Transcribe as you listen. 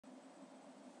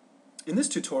In this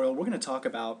tutorial, we're going to talk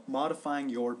about modifying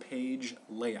your page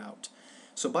layout.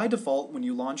 So by default, when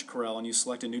you launch Corel and you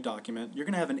select a new document, you're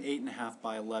going to have an 8.5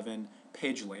 by 11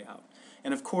 page layout.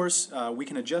 And of course, we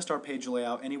can adjust our page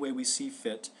layout any way we see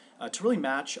fit to really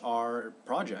match our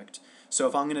project. So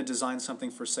if I'm going to design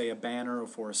something for, say, a banner or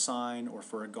for a sign or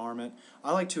for a garment,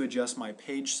 I like to adjust my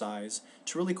page size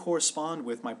to really correspond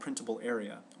with my printable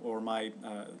area or my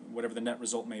whatever the net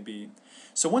result may be.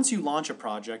 So once you launch a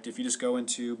project, if you just go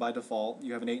into, by default,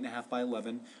 you have an 8.5 by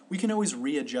 11, we can always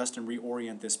readjust and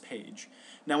reorient this page.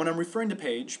 Now when I'm referring to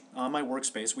page, on my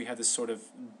workspace we have this sort of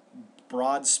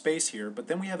broad space here, but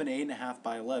then we have an 8.5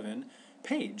 by 11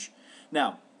 page.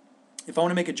 Now, if I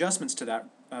want to make adjustments to that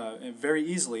very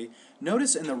easily,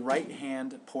 notice in the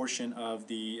right-hand portion of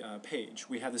the page,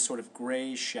 we have this sort of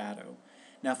gray shadow.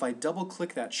 Now, if I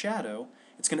double-click that shadow,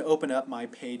 it's going to open up my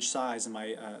page size and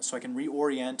so I can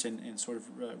reorient and sort of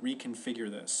reconfigure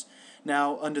this.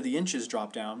 Now, under the inches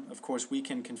drop-down, of course, we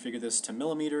can configure this to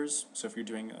millimeters. So if you're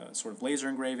doing sort of laser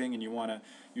engraving and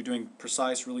you're doing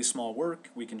precise, really small work,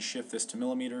 we can shift this to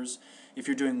millimeters. If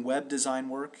you're doing web design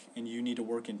work and you need to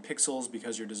work in pixels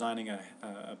because you're designing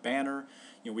a banner,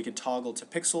 we could toggle to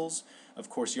pixels, of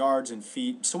course, yards and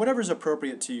feet. So whatever is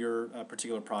appropriate to your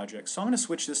particular project. So I'm going to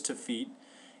switch this to feet,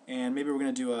 and maybe we're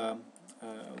going to do a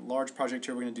large project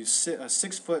here. We're going to do a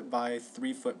 6 foot by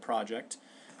 3 foot project.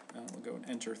 We'll go and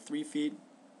enter 3 feet.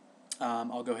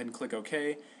 I'll go ahead and click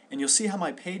OK, and you'll see how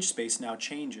my page space now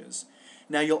changes.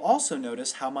 Now you'll also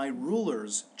notice how my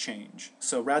rulers change.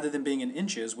 So rather than being in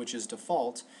inches, which is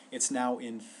default, it's now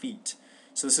in feet.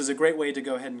 So this is a great way to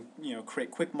go ahead and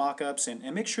create quick mock-ups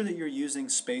and make sure that you're using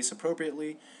space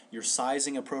appropriately, you're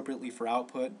sizing appropriately for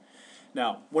output.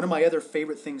 Now, one of my other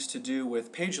favorite things to do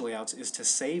with page layouts is to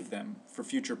save them for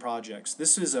future projects.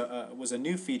 This is was a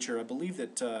new feature, I believe,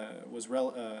 that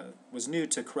was new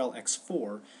to Corel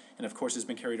X4, and of course has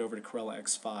been carried over to Corel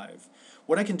X5.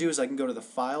 What I can do is I can go to the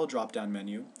File drop-down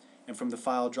menu, and from the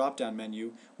File drop-down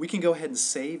menu, we can go ahead and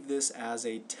save this as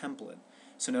a template.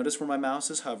 So notice where my mouse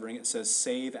is hovering, it says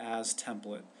Save as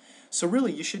Template. So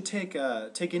really, you should take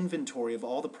inventory of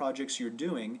all the projects you're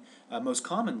doing, most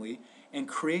commonly, and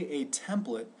create a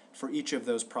template for each of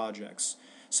those projects.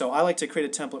 So I like to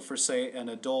create a template for, say, an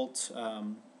adult,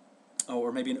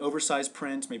 or maybe an oversized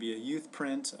print, maybe a youth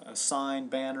print, a sign,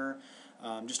 banner,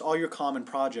 just all your common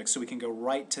projects, so we can go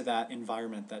right to that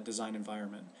environment, that design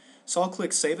environment. So I'll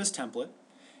click Save as Template,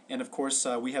 and of course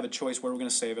we have a choice where we're going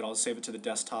to save it. I'll save it to the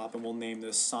desktop, and we'll name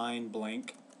this Sign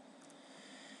Blank.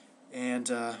 And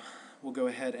we'll go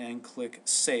ahead and click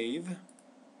Save.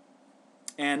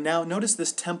 And now notice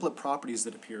this template properties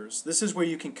that appears. This is where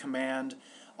you can command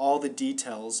all the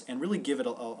details and really give it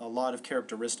a lot of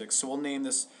characteristics. So we'll name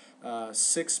this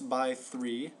 6 by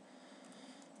 3,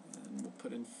 and we'll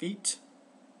put in feet.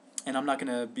 And I'm not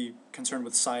going to be concerned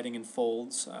with siding and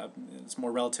folds. It's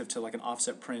more relative to like an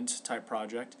offset print type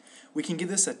project. We can give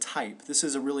this a type. This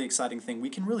is a really exciting thing. We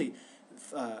can really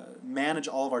manage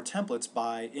all of our templates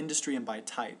by industry and by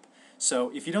type.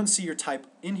 So if you don't see your type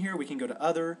in here, we can go to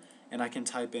Other, and I can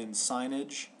type in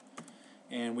signage,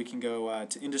 and we can go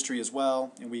to industry as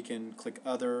well, and we can click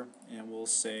Other, and we'll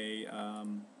say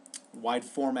wide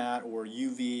format or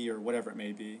UV or whatever it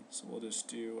may be. So we'll just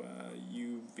do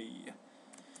UV.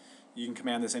 You can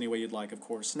command this any way you'd like, of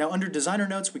course. Now under designer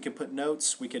notes, we could put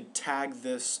notes. We could tag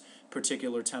this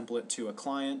particular template to a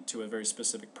client, to a very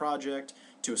specific project,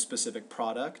 to a specific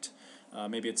product.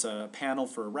 Maybe it's a panel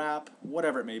for a wrap,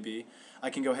 whatever it may be. I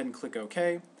can go ahead and click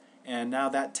OK, and now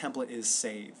that template is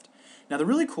saved. Now the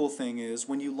really cool thing is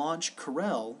when you launch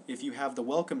Corel, if you have the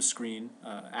welcome screen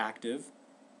active,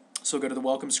 so go to the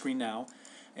welcome screen now,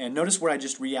 and notice where I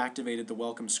just reactivated the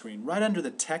welcome screen. Right under the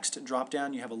text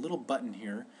drop-down, you have a little button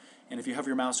here, and if you hover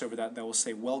your mouse over that, that will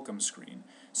say welcome screen.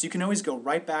 So you can always go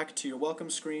right back to your welcome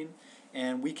screen,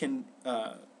 and we can,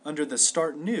 under the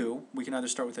start new, we can either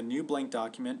start with a new blank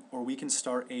document, or we can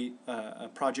start a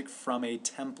project from a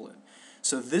template.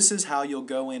 So this is how you'll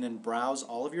go in and browse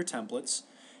all of your templates,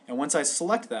 and once I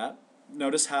select that,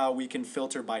 notice how we can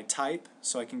filter by type,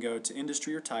 so I can go to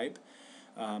industry or type,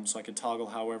 so I could toggle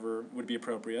however would be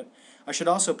appropriate. I should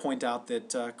also point out that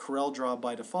Corel Draw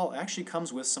by default actually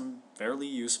comes with some fairly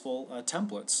useful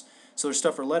templates. So there's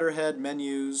stuff for letterhead,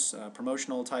 menus,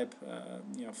 promotional type,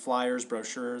 flyers,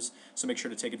 brochures, so make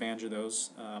sure to take advantage of those.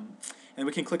 And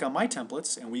we can click on My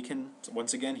Templates, and we can,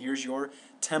 once again, here's your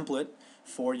template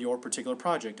for your particular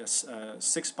project, a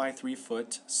 6 by 3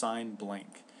 foot sign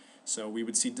blank. So we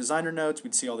would see designer notes,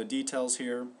 we'd see all the details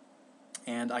here,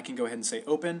 and I can go ahead and say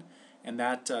Open, and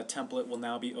that template will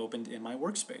now be opened in my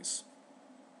workspace.